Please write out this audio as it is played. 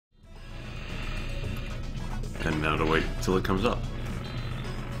And now to wait till it comes up.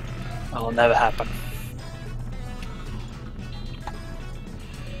 That'll never happen.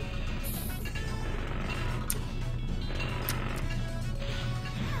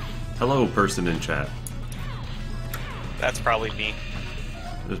 Hello, person in chat. That's probably me.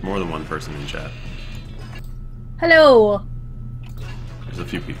 There's more than one person in chat. Hello. There's a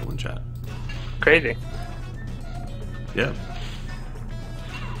few people in chat. Crazy. Yeah.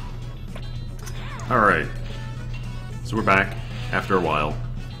 Alright. So we're back after a while.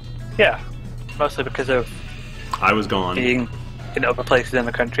 Yeah. Mostly because of I was gone. being in other places in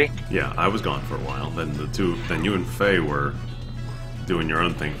the country. Yeah, I was gone for a while. Then you and Faye were doing your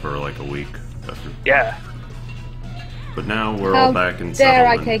own thing for like a week. Yeah. But now we're How all back and dare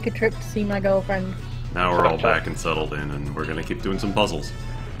I settled in. take a trip to see my girlfriend? Now we're all back and settled in, and we're gonna keep doing some puzzles.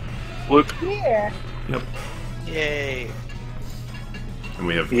 Whoop. Yeah. Yep. Yay. And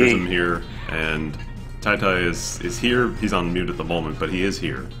we have Prism here, and Tai Tai is here. He's on mute at the moment, but he is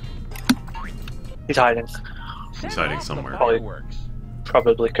here. He's hiding. He's hiding somewhere.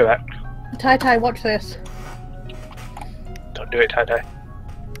 Probably correct. Tai Tai, watch this. Don't do it, Tai-Tai.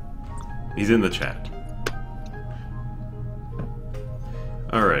 He's in the chat.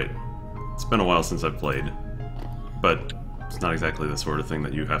 Alright. It's been a while since I've played, but it's not exactly the sort of thing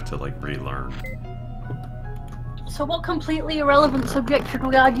that you have to, like, relearn. So what completely irrelevant subject should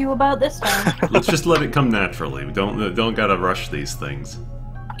we argue about this time? Let's just let it come naturally. We don't gotta rush these things.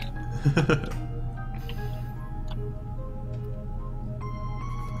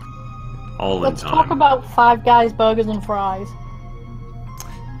 All in Let's time. talk about Five Guys burgers and fries.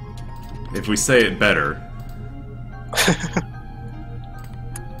 If we say it better,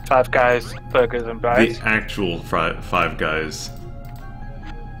 Five Guys, burgers and fries. the actual Five Guys.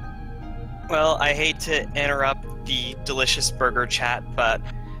 Well, I hate to interrupt the delicious burger chat, but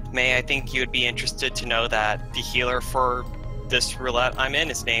May, I think you would be interested to know that the healer for this roulette I'm in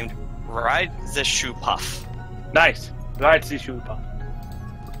is named Ride the Shoe Puff. Nice. Right, the shoe puff.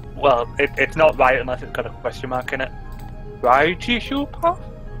 Well, it's not right unless it's got a question mark in it. Right, the shoe puff?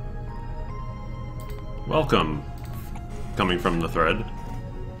 Welcome. Coming from the thread.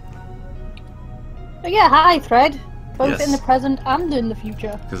 Oh yeah, hi Thread. Both Yes. in the present and in the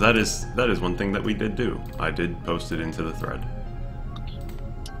future. Because that is one thing that we did do. I did post it into the thread.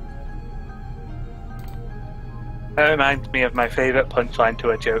 That reminds me of my favourite punchline to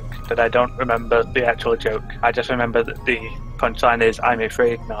a joke, that I don't remember the actual joke. I just remember that the punchline is, I'm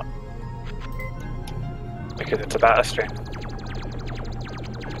afraid not. Because it's about a string.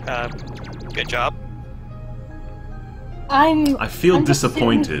 Good job. I feel I'm just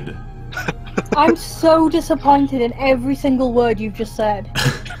disappointed. I'm so disappointed in every single word you've just said.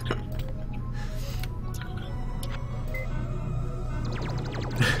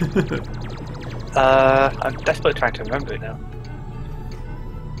 I'm desperately trying to remember it now.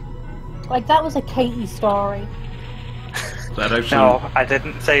 Like, that was a Katie story. That actually. No, I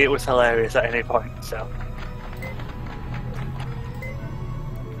didn't say it was hilarious at any point, so.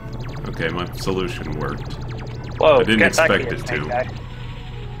 Okay, my solution worked. Whoa, I didn't get back expect here, it snake to. guy.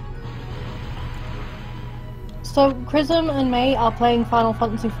 So, Chrism and May are playing Final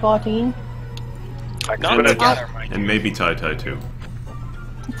Fantasy XIV. Not Excellent. together, mind And you. maybe Tai Tai too.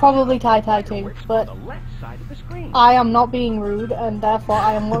 Probably Tai Tai too, but I am not being rude, and therefore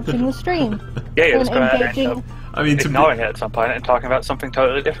I am watching the stream. Yeah, you're And just going to end engaging. up I mean, ignoring it at some point and talking about something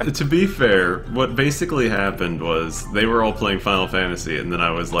totally different. to be fair, what basically happened was they were all playing Final Fantasy, and then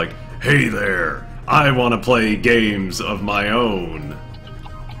I was like, "Hey there, I want to play games of my own."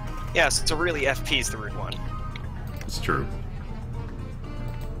 Yeah, so really FP's the rude one. It's true.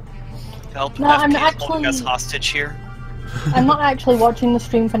 Help No, I'm FP's holding us actually- hostage here. I'm not actually watching the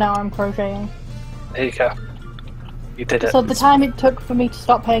stream for now, I'm crocheting. There you go. You did it. So the time it took for me to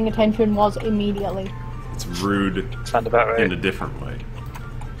stop paying attention was immediately. It's rude Sound about right. in a different way.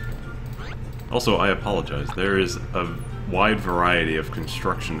 Also, I apologize. There is a wide variety of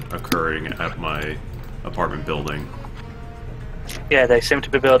construction occurring at my apartment building. Yeah, they seem to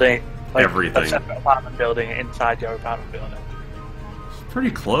be building like, Everything. a separate apartment building inside your apartment building. It's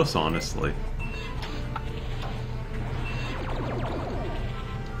pretty close, honestly.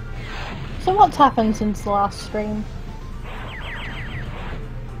 So what's happened since the last stream?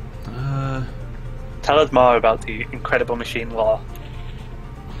 Tell us more about the incredible machine law.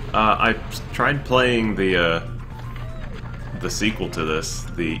 I tried playing the sequel to this,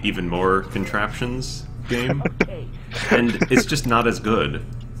 the Even More Contraptions game, and it's just not as good.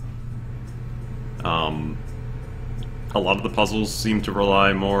 A lot of the puzzles seem to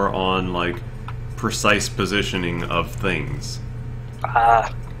rely more on, like, precise positioning of things.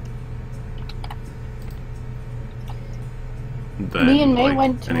 than Me and May like,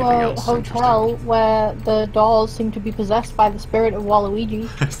 went to anything a else hotel where the dolls seemed to be possessed by the spirit of Waluigi.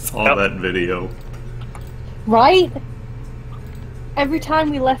 I saw that video. Right? Every time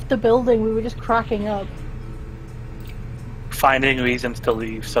we left the building, we were just cracking up. Finding reasons to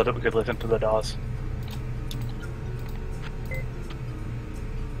leave so that we could listen to the doors.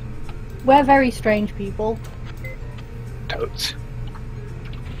 We're very strange people. Totes.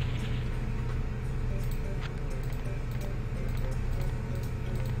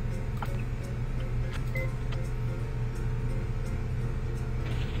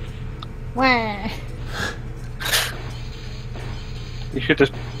 Wah. You should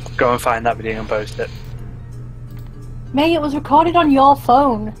just go and find that video and post it. May, it was recorded on your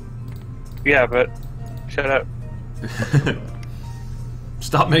phone. Yeah, but shut up.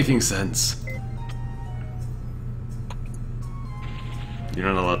 Stop making sense. You're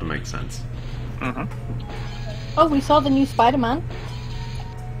not allowed to make sense. Oh, we saw the new Spider-Man.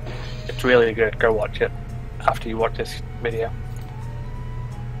 It's really good. Go watch it after you watch this video.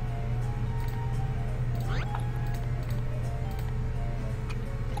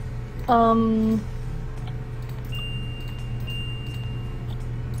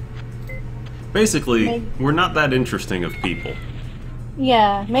 Basically, May- we're not that interesting of people.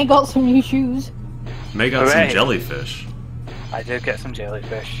 Yeah, May got some new shoes. May got some Hooray. jellyfish. I did get some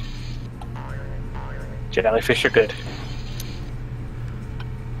jellyfish. Jellyfish are good.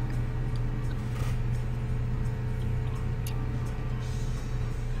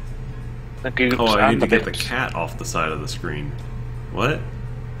 The goops Oh, I and need to the get the bits. cat off the side of the screen. What?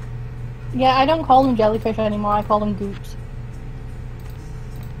 Yeah, I don't call them jellyfish anymore, I call them goops.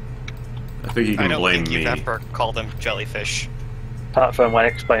 I think you I can don't blame think me. you've ever called them jellyfish. Apart from when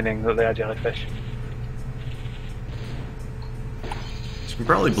explaining that they are jellyfish. She can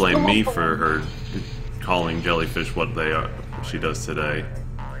probably blame me for her calling jellyfish what they are. She does today.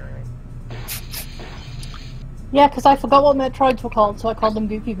 Yeah, because I forgot what Metroids were called, so I called them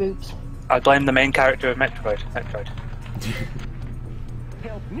Goopy Boops. I blame the main character of Metroid.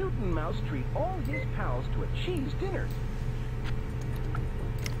 Help Mutant Mouse treat all his pals to a cheese dinner.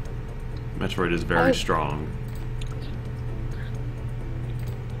 Metroid is very Oh. strong.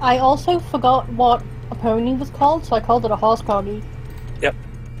 I also forgot what a pony was called, so I called it a horse corgi. Yep.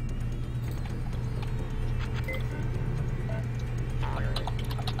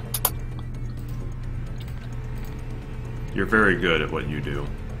 You're very good at what you do.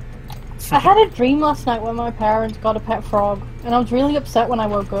 I had a dream last night where my parents got a pet frog, and I was really upset when I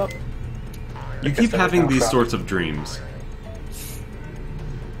woke up. You keep there was having no these frog. sorts of dreams.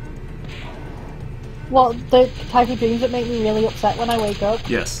 Well, the type of dreams that make me really upset when I wake up.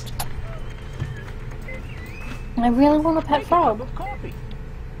 Yes. I really want a pet frog. With coffee.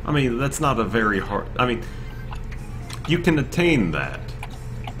 I mean, that's not a very hard... I mean, you can attain that.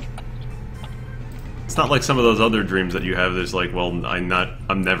 It's not like some of those other dreams that you have that's like, well,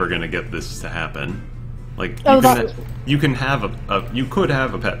 I'm never gonna get this to happen. Like, you can have you could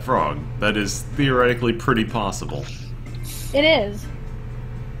have a pet frog. That is theoretically pretty possible. It is.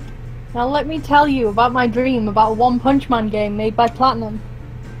 Now let me tell you about my dream about a One Punch Man game made by Platinum.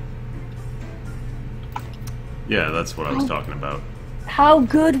 Yeah, that's what I was talking about. How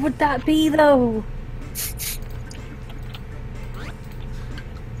good would that be, though?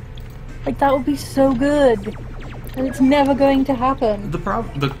 Like, that would be so good. And it's never going to happen.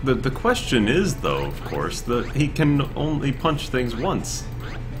 The question is, though, of course, that he can only punch things once.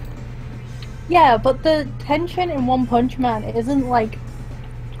 Yeah, but the tension in One Punch Man isn't like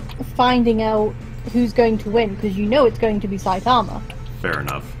finding out who's going to win, because you know it's going to be Saitama. Fair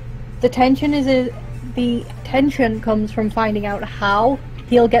enough. The tension the tension comes from finding out how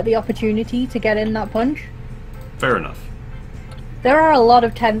he'll get the opportunity to get in that punch. Fair enough. There are a lot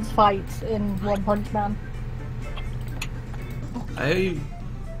of tense fights in One Punch Man. I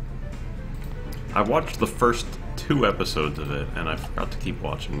watched the first 2 episodes of it, and I forgot to keep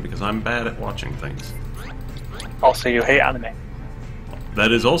watching because I'm bad at watching things. Also, you hate anime.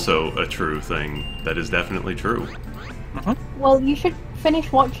 That is also a true thing. That is definitely true. Well, you should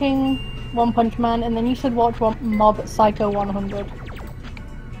finish watching One Punch Man, and then you should watch Mob Psycho 100.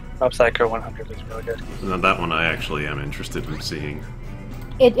 Mob Psycho 100 is really good. Now, that one I actually am interested in seeing.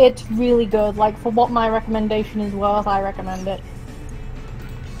 It's really good. Like, for what my recommendation is worth, I recommend it.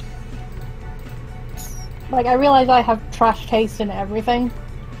 Like, I realize I have trash taste in everything.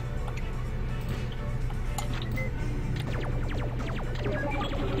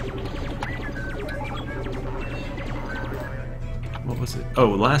 What was it? Oh,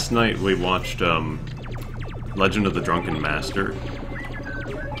 last night we watched Legend of the Drunken Master.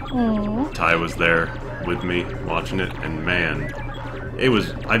 Ty was there with me watching it, and man, It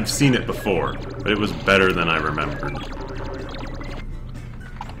was... I've seen it before, but it was better than I remembered.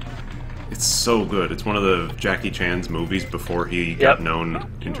 It's so good. It's one of the Jackie Chan's movies before he got known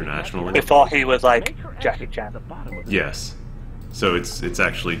internationally. Before he was like Jackie Chan. Yes. So it's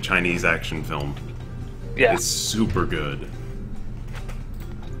actually Chinese action film. Yeah. It's super good.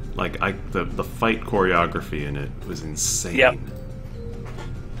 Like the fight choreography in it was insane. Yep.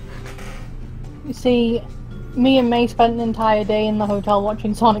 You see, me and May spent an entire day in the hotel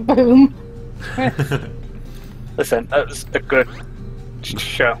watching Sonic Boom. Listen, that was a good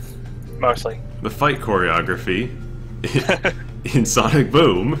show, mostly. The fight choreography in Sonic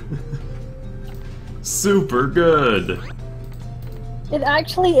Boom, super good. It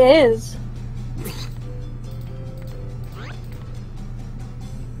actually is.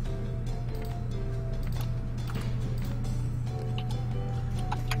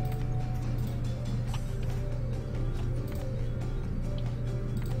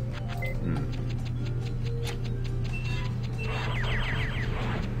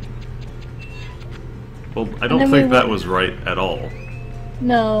 Well, I don't think that was right at all.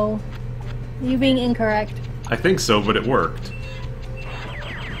 No. You being incorrect. I think so, but it worked.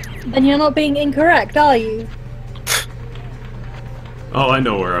 Then you're not being incorrect, are you? Oh, I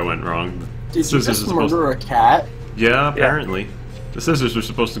know where I went wrong. Did you just murder a cat? Yeah, apparently. The scissors are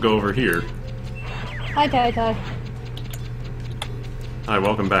supposed to go over here. Hi, Tai. Hi,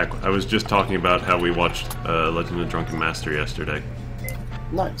 welcome back. I was just talking about how we watched Legend of the Drunken Master yesterday.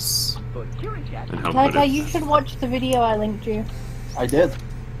 Nice. And how good Tai, it... you should watch the video I linked you. I did.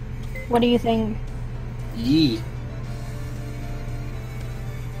 What do you think? Yee.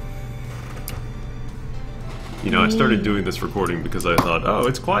 You know, I started doing this recording because I thought, oh,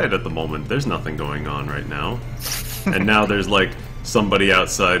 it's quiet at the moment. There's nothing going on right now. And now there's, like, somebody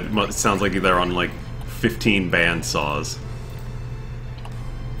outside. It sounds like they're on, like, 15 bandsaws.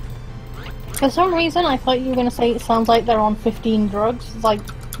 For some reason, I thought you were going to say it sounds like they're on 15 drugs. It's like,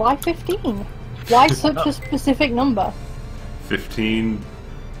 why 15? Why such a specific number? 15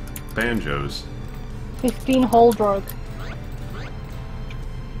 banjos. 15 whole drug.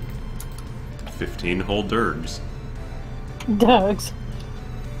 15 whole dergs. Dergs.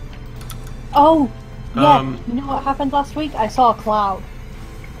 Oh! Yeah, Um, you know what happened last week? I saw a cloud.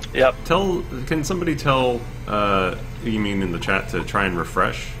 Yep. Can somebody tell, you mean in the chat to try and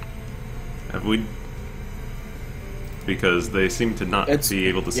refresh? Have we... Because they seem to not be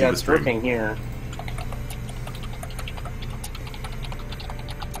able to see the stream. Yeah, it's working here.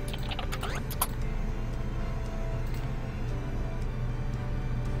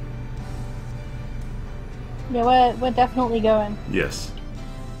 Yeah, we're definitely going. Yes.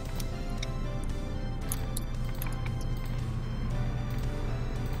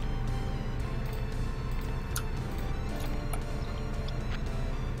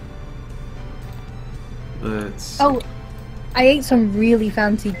 Let's... Oh, I ate some really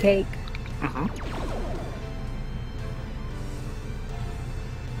fancy cake.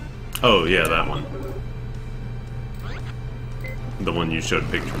 Oh, yeah, that one. The one you showed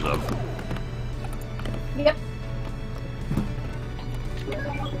pictures of. Yep.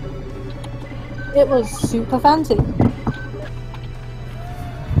 It was super fancy.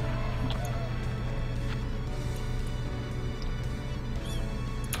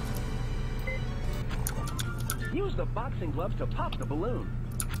 Use the boxing gloves to pop the balloon.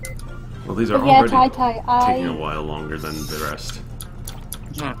 Well, these are But yeah, already Tai, taking a while longer than the rest.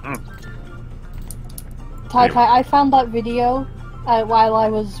 Tai, I found that video while I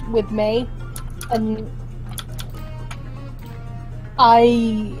was with May, and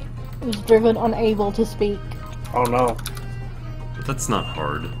I was driven unable to speak. Oh no. But that's not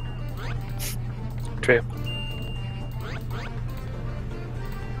hard. True.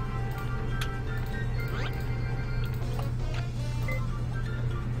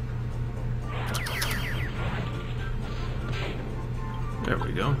 There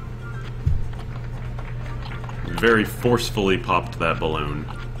we go. Very forcefully popped that balloon.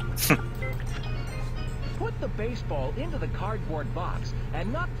 Put the baseball into the cardboard box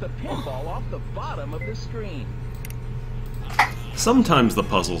and knock the pinball off the bottom of the screen. Sometimes the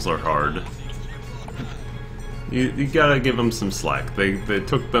puzzles are hard. You gotta give them some slack. They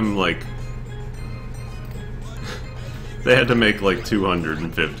took them like... they had to make like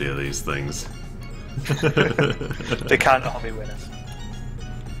 250 of these things. They can't all be winners.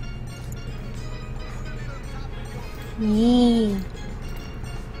 Yee.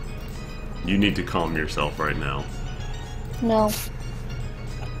 You need to calm yourself right now. No.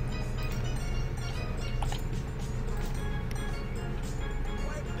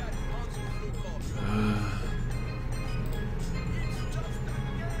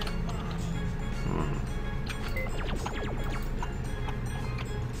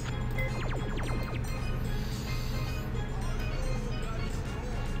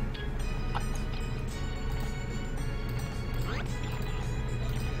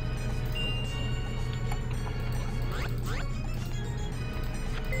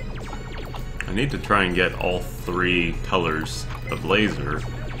 I need to try and get all 3 colors of laser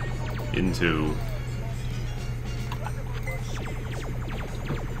into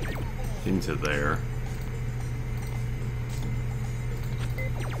there.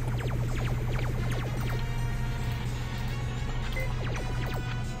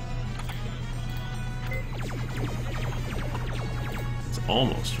 It's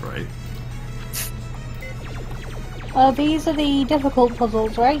almost right. These are the difficult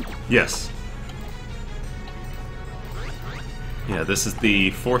puzzles, right? Yes. Yeah, this is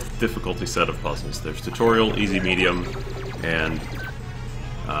the 4th difficulty set of puzzles. There's tutorial, easy, medium, and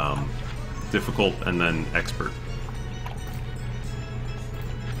difficult, and then expert.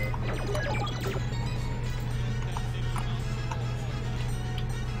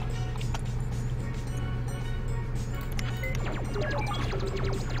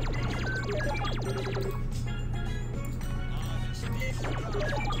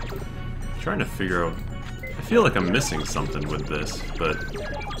 Trying to figure out. I feel like I'm missing something with this, but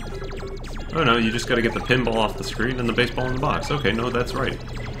oh no, you just gotta get the pinball off the screen and the baseball in the box. Okay, no, that's right.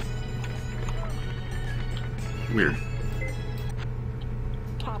 Weird.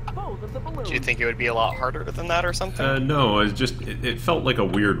 Do you think it would be a lot harder than that or something? No, it felt like a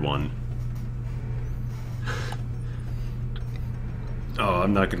weird one. Oh,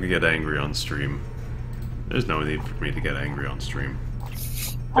 I'm not gonna get angry on stream. There's no need for me to get angry on stream.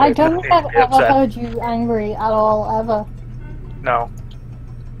 I don't think I've ever heard you angry at all, ever. No.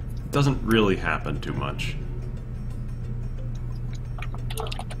 It doesn't really happen too much.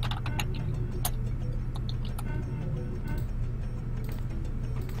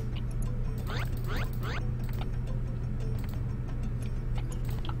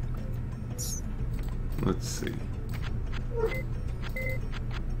 Let's see.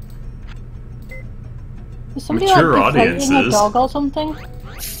 Is somebody Mature like deflating audiences. a dog or something?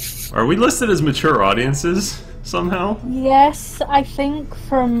 Are we listed as mature audiences somehow? Yes, I think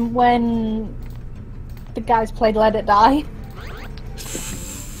from when the guys played Let It Die.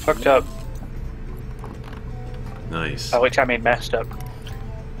 Fucked up. Nice. By which I mean messed up.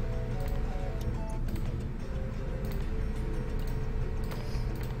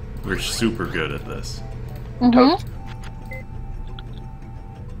 We're super good at this. Mm-hmm.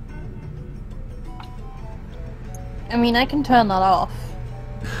 I mean, I can turn that off.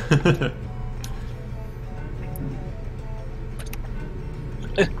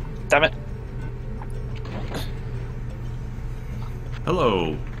 Damn it.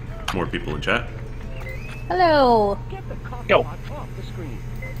 Hello, more people in chat. Hello. Get the coffee Yo. pot off the screen.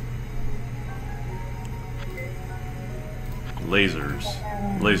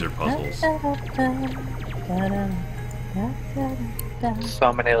 Lasers. Laser puzzles.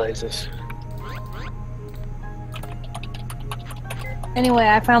 So many lasers. Anyway,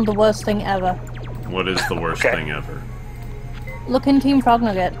 I found the worst thing ever. What is the worst Okay. thing ever? Look in Team Frog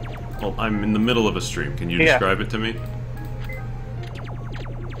Nugget. Well, I'm in the middle of a stream. Can you Yeah. describe it to me?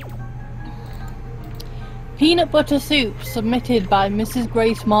 Peanut butter soup submitted by Mrs.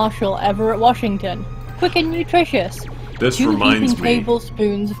 Grace Marshall, Everett, Washington. Quick and nutritious. This 2 reminds heaping me.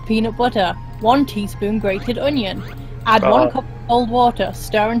 tablespoons of peanut butter. 1 teaspoon grated onion. Add 1 cup of cold water.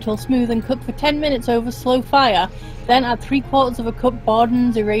 Stir until smooth and cook for 10 minutes over slow fire. Then add 3/4 of a cup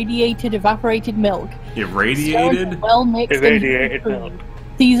Borden's irradiated evaporated milk. Stir Irradiated? until well mixed and Irradiated smooth. milk.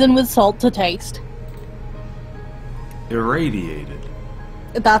 Season with salt to taste. Irradiated.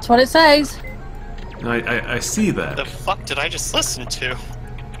 That's what it says. I see that. The fuck did I just listen to?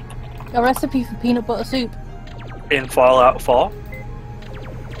 A recipe for peanut butter soup. In Fallout 4?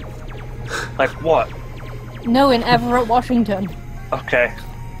 Like what? No, in Everett, Washington. Okay.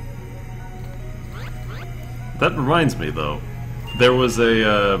 That reminds me, though. There was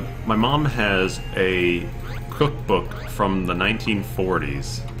a, my mom has a cookbook from the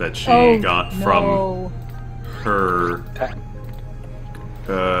 1940s that she got from no. her,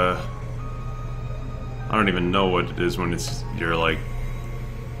 I don't even know what it is when it's your, like,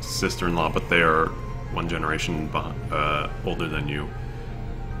 sister-in-law, but they are one generation older than you.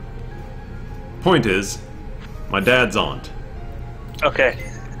 Point is, my dad's aunt. Okay.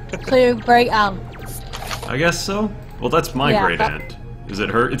 So your great aunt. I guess so? Well, that's my Yeah, great aunt. Is it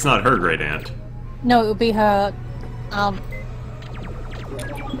her? It's not her great aunt. No, it would be her aunt.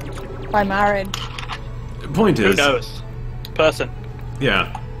 By marriage. Point Who is, knows? Person.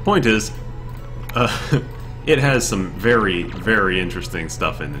 yeah. Point is, it has some very, very interesting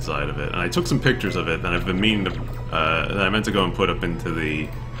stuff inside of it, and I took some pictures of it, and I've been meaning to, that I meant to go and put up into the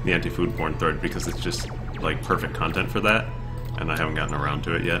anti-food porn thread because it's just like perfect content for that, and I haven't gotten around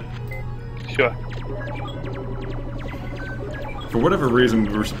to it yet. Sure. For whatever reason,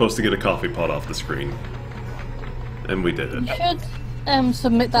 we were supposed to get a coffee pot off the screen. And we did it. You should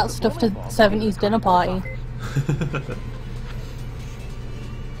submit that stuff to 70s dinner party.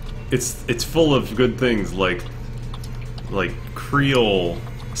 It's full of good things like Creole,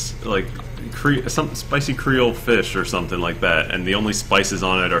 some spicy Creole fish or something like that, and the only spices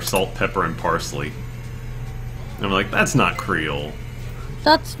on it are salt, pepper, and parsley. And I'm like, that's not Creole.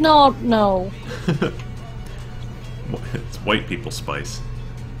 That's not, no. It's white people spice.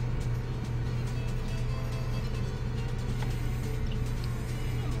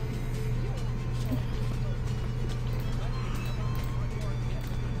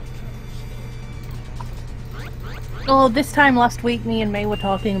 Oh, this time last week, me and May were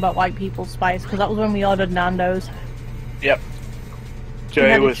talking about white people spice, because that was when we ordered Nando's. Yep. had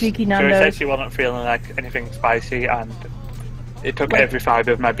a Joey cheeky said Nando's. she wasn't feeling like anything spicy, and it took every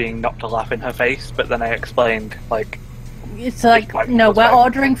fibre of my being not to laugh in her face, but then I explained, like... It's like, white no, people we're spice.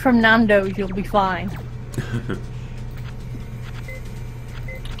 ordering from Nando's, you'll be fine.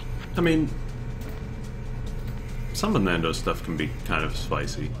 I mean, some of Nando's stuff can be kind of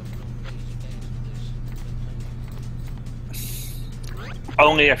spicy.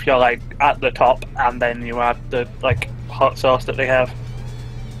 Only if you're, like, at the top, and then you add the, like, hot sauce that they have.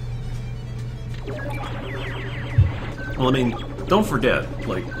 Well, I mean, don't forget,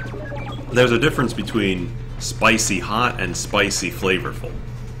 like, there's a difference between spicy hot and spicy flavorful.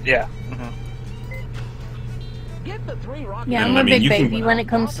 Yeah. Get the 3 rocket Yeah, And, I'm I a mean, big you can- baby when it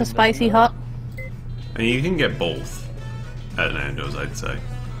comes to spicy hot. And you can get both at Nando's, I'd say.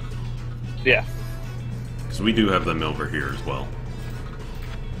 Yeah. Because we do have them over here as well.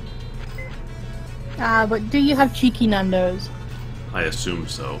 But do you have cheeky Nando's? I assume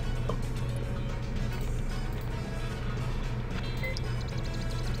so.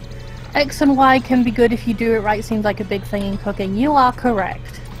 X and Y can be good if you do it right, seems like a big thing in cooking. You are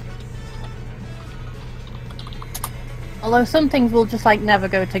correct. Although some things will just, like, never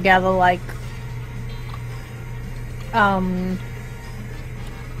go together, like...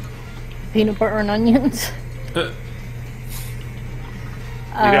 peanut butter and onions. You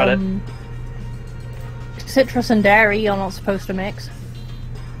got it. Citrus and dairy you're not supposed to mix.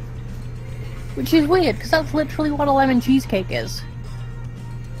 Which is weird, because that's literally what a lemon cheesecake is.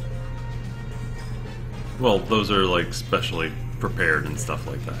 Well, those are, like, specially prepared and stuff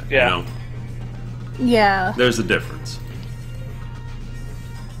like that, Yeah. you know? Yeah. There's a difference.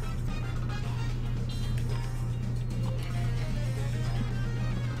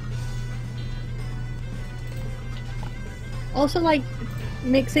 Also, like,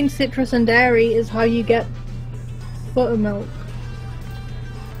 mixing citrus and dairy is how you get buttermilk.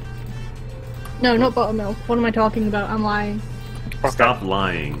 No, not buttermilk. What am I talking about? I'm lying. Stop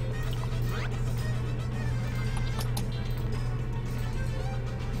lying.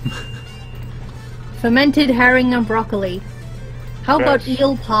 Fermented herring and broccoli. How about Yes.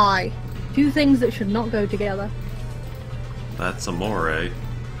 eel pie? Two things that should not go together. That's amore.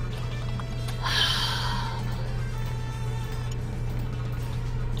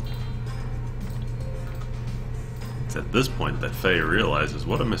 It's at this point that Faye realizes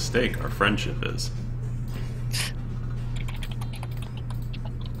what a mistake our friendship is.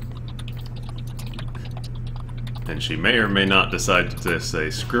 And she may or may not decide to say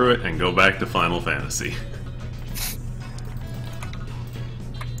screw it and go back to Final Fantasy.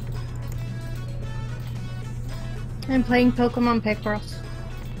 I'm playing Pokemon Picross.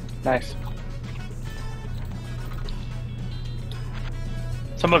 Nice.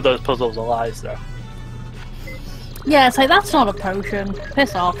 Some of those puzzles are lies, though. Yeah, it's like, that's not a potion.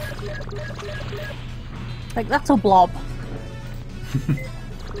 Piss off. Like, that's a blob.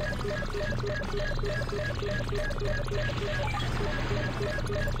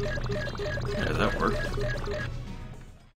 Yeah, that worked.